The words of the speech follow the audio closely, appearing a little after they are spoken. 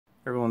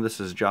Everyone, this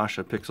is Josh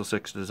of Pixel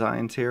 6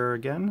 Designs here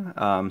again.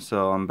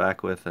 So I'm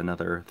back with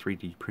another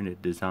 3D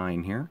printed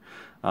design here.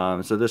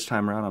 So this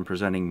time around I'm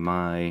presenting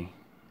my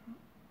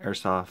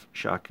Airsoft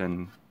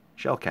Shotgun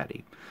Shell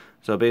Caddy.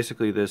 So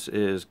basically this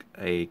is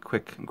a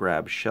quick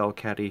grab shell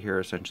caddy here.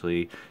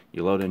 Essentially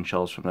you load in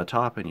shells from the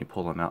top and you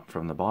pull them out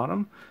from the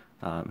bottom.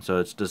 So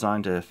it's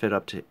designed to fit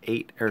up to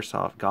 8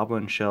 Airsoft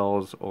Goblin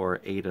shells or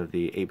 8 of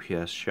the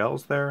APS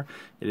shells there.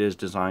 It is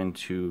designed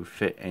to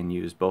fit and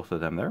use both of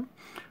them there.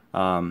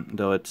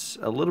 Though it's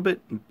a little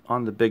bit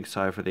on the big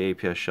side for the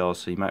APS shells,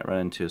 so you might run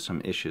into some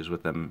issues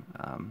with them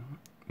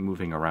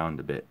moving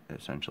around a bit,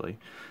 essentially.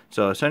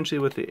 So essentially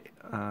with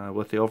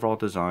the overall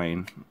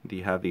design,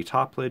 you have the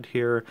top lid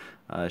here.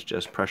 It's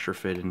just pressure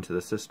fit into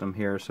the system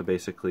here, so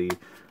basically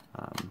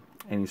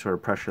any sort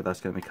of pressure that's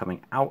going to be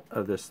coming out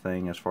of this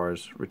thing as far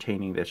as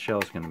retaining this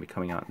shell is going to be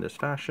coming out in this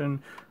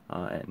fashion,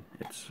 and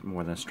it's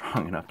more than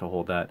strong enough to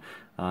hold that.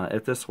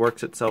 If this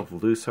works itself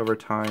loose over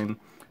time,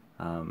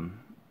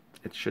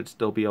 it should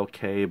still be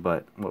okay,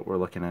 but what we're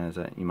looking at is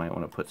that you might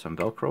want to put some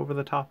Velcro over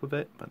the top of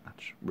it, but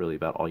that's really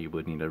about all you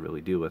would need to really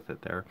do with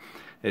it there.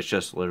 It's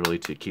just literally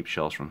to keep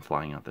shells from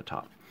flying out the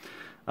top.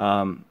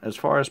 As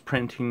far as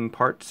printing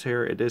parts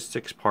here, it is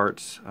 6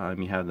 parts.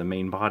 You have the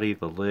main body,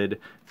 the lid,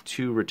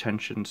 2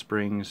 retention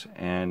springs,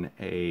 and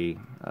a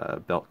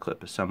belt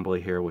clip assembly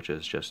here, which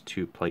is just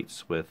 2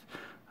 plates with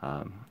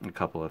a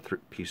couple of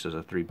pieces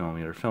of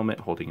 3mm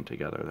filament holding it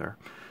together there.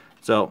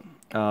 So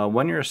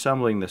when you're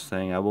assembling this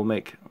thing, I will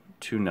make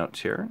 2 notes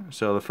here.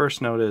 So the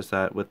first note is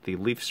that with the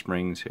leaf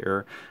springs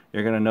here,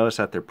 you're going to notice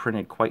that they're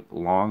printed quite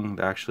long.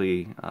 They're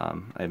actually,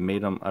 I've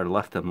made them or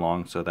left them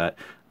long so that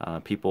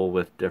people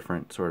with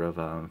different sort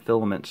of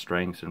filament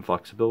strengths and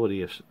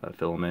flexibility of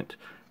filament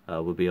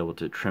will be able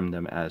to trim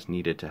them as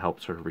needed to help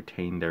sort of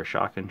retain their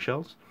shotgun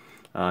shells.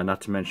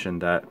 Not to mention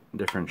that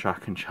different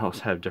shotgun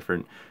shells have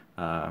different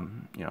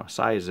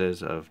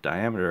sizes of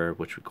diameter,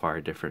 which require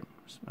different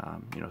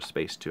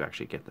space to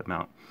actually get them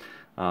out.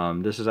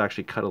 This is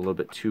actually cut a little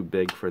bit too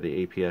big for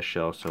the APS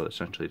shell, so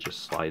essentially it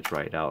just slides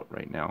right out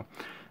right now.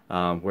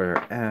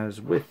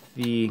 Whereas with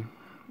the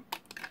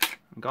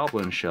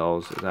Goblin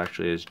shells, it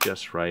actually is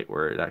just right,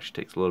 where it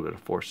actually takes a little bit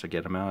of force to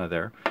get them out of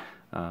there.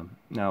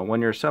 Now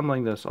when you're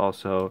assembling this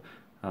also,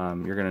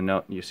 you're going to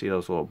note, you see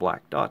those little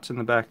black dots in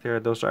the back there.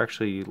 Those are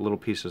actually little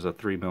pieces of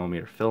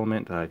 3mm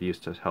filament that I've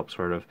used to help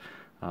sort of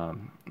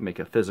make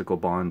a physical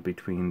bond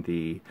between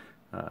the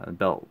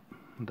belt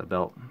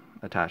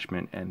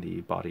attachment and the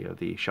body of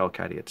the shell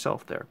caddy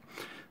itself there.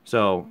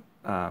 So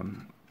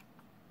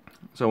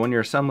so when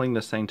you're assembling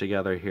this thing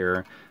together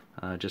here,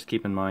 just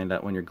keep in mind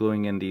that when you're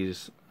gluing in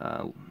these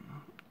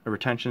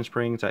retention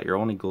springs, that you're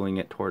only gluing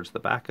it towards the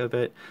back of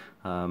it.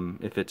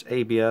 If it's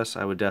ABS,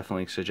 I would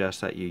definitely suggest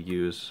that you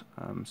use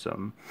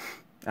some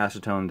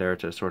acetone there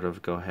to sort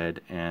of go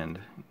ahead and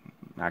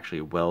actually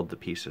weld the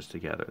pieces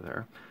together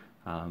there.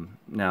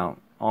 Now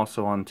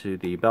also onto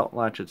the belt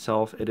latch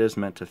itself, it is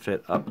meant to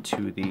fit up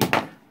to the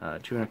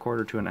 2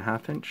 1/4,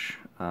 2.5 inch.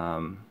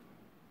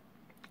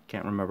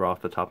 Can't remember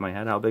off the top of my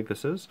head how big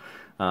this is,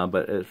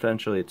 but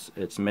essentially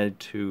it's meant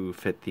to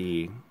fit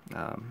the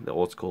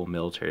old school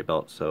military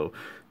belt. So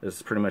this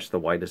is pretty much the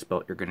widest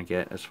belt you're going to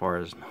get as far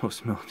as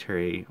most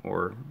military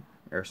or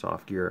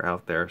airsoft gear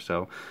out there.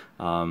 So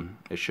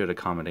it should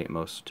accommodate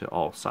most to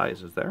all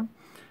sizes there.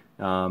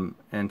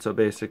 And so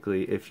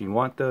basically, if you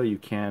want though, you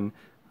can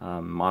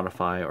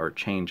modify or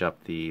change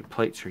up the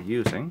plates you're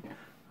using.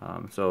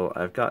 So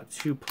I've got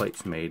 2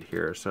 plates made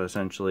here. So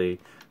essentially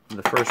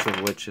the first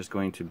of which is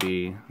going to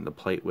be the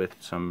plate with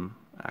some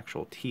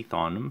actual teeth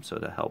on them, so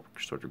to help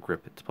sort of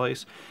grip its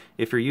place.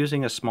 If you're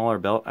using a smaller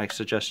belt, I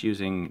suggest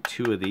using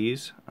 2 of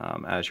these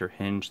as your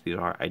hinge. These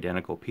are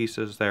identical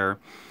pieces there.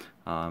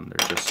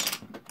 They're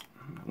just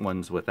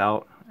one's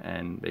without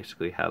and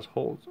basically has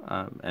holes,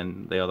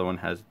 and the other one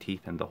has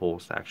teeth and the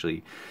holes to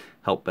actually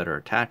help better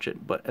attach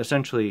it. But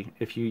essentially,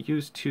 if you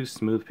use 2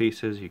 smooth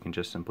pieces, you can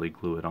just simply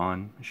glue it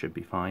on. It should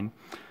be fine.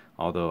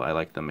 Although I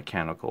like the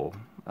mechanical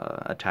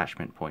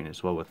attachment point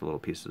as well with little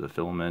pieces of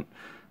filament.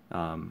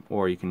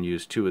 Or you can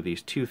use 2 of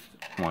these tooth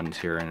ones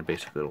here, and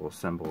basically it will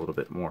assemble a little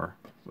bit more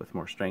with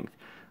more strength.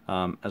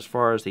 As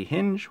far as the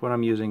hinge, what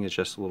I'm using is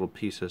just little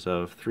pieces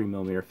of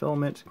 3mm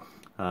filament.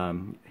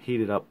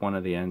 Heated up one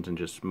of the ends and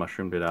just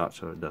mushroomed it out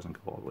so it doesn't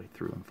go all the way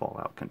through and fall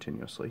out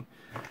continuously.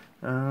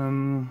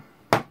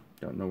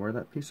 Don't know where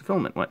that piece of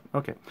filament went.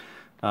 Okay,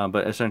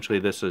 but essentially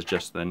this is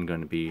just then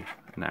going to be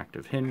an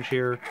active hinge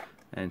here,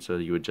 and so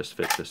you would just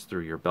fit this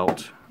through your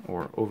belt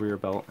or over your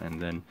belt,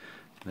 and then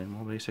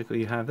we'll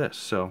basically have this.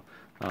 So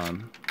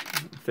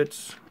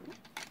fits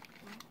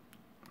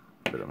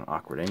a bit of an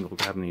awkward angle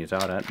grabbing these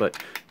out at,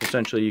 but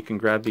essentially you can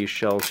grab these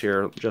shells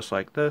here just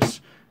like this,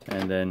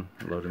 and then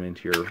load them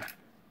into your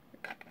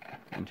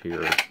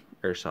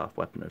airsoft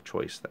weapon of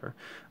choice there.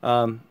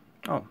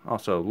 Oh,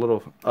 also a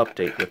little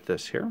update with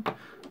this here.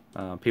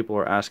 People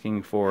are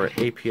asking for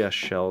APS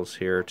shells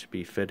here to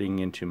be fitting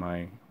into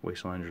my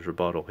Wastelander's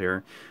rebuttal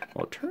here.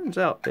 Well, it turns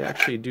out they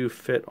actually do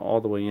fit all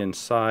the way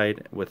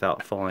inside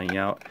without falling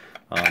out,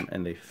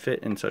 and they fit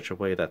in such a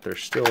way that they're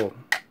still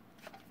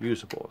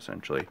usable,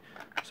 essentially.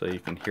 So you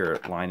can hear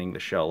it lining the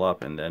shell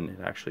up, and then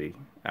it actually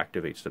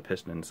activates the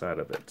piston inside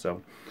of it.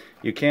 So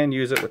you can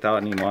use it without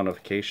any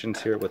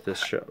modifications here with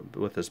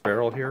this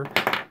barrel here,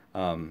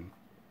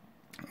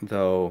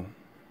 though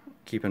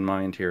keep in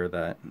mind here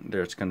that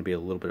there's going to be a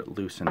little bit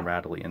loose and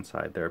rattly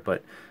inside there.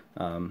 But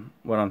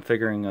what I'm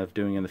figuring of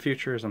doing in the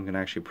future is I'm going to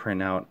actually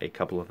print out a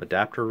couple of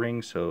adapter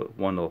rings, so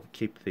one will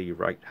keep the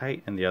right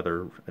height and the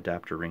other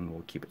adapter ring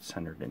will keep it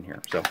centered in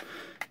here. So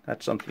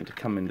that's something to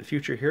come in the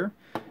future here.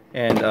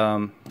 And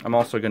I'm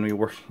also going to be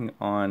working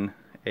on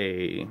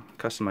a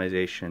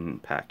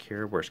customization pack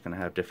here where it's going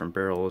to have different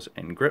barrels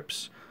and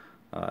grips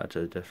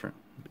to different,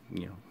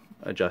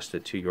 adjust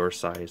it to your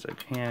size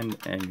of hand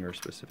and your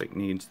specific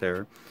needs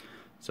there.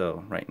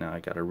 So right now I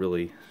got a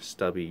really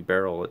stubby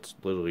barrel. It's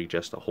literally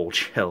just a hold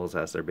shells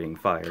as they're being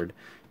fired,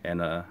 and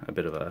a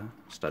bit of a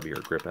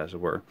stubbier grip, as it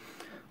were.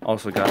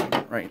 Also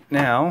got right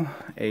now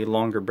a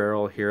longer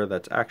barrel here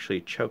that's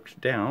actually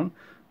choked down.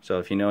 So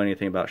if you know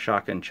anything about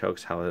shotgun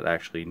chokes, how it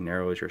actually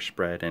narrows your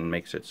spread and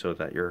makes it so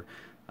that your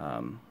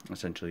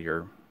essentially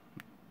your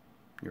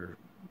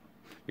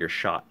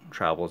shot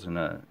travels in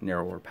a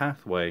narrower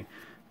pathway,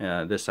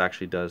 this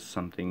actually does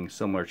something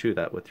similar to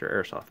that with your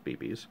airsoft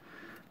BBs.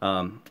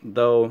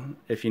 Though,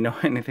 if you know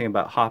anything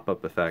about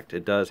hop-up effect,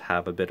 it does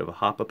have a bit of a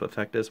hop-up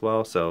effect as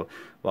well. So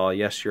while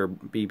yes, your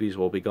BBs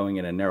will be going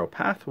in a narrow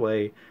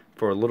pathway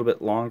for a little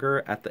bit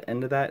longer, at the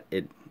end of that,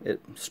 it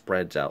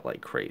spreads out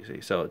like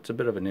crazy. So it's a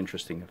bit of an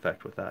interesting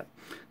effect with that.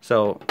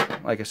 So,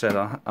 like I said,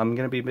 I'm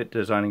going to be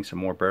designing some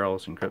more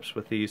barrels and grips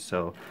with these,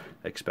 so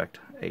expect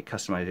a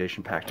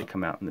customization pack to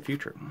come out in the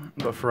future.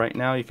 But for right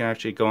now, you can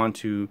actually go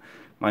onto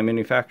my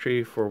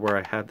manufactory for where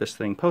I have this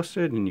thing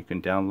posted, and you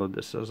can download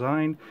this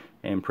design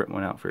and print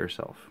one out for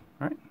yourself.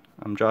 Alright,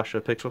 I'm Josh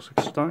at Pixel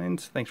 6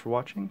 Designs. Thanks for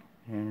watching,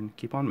 and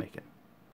keep on making.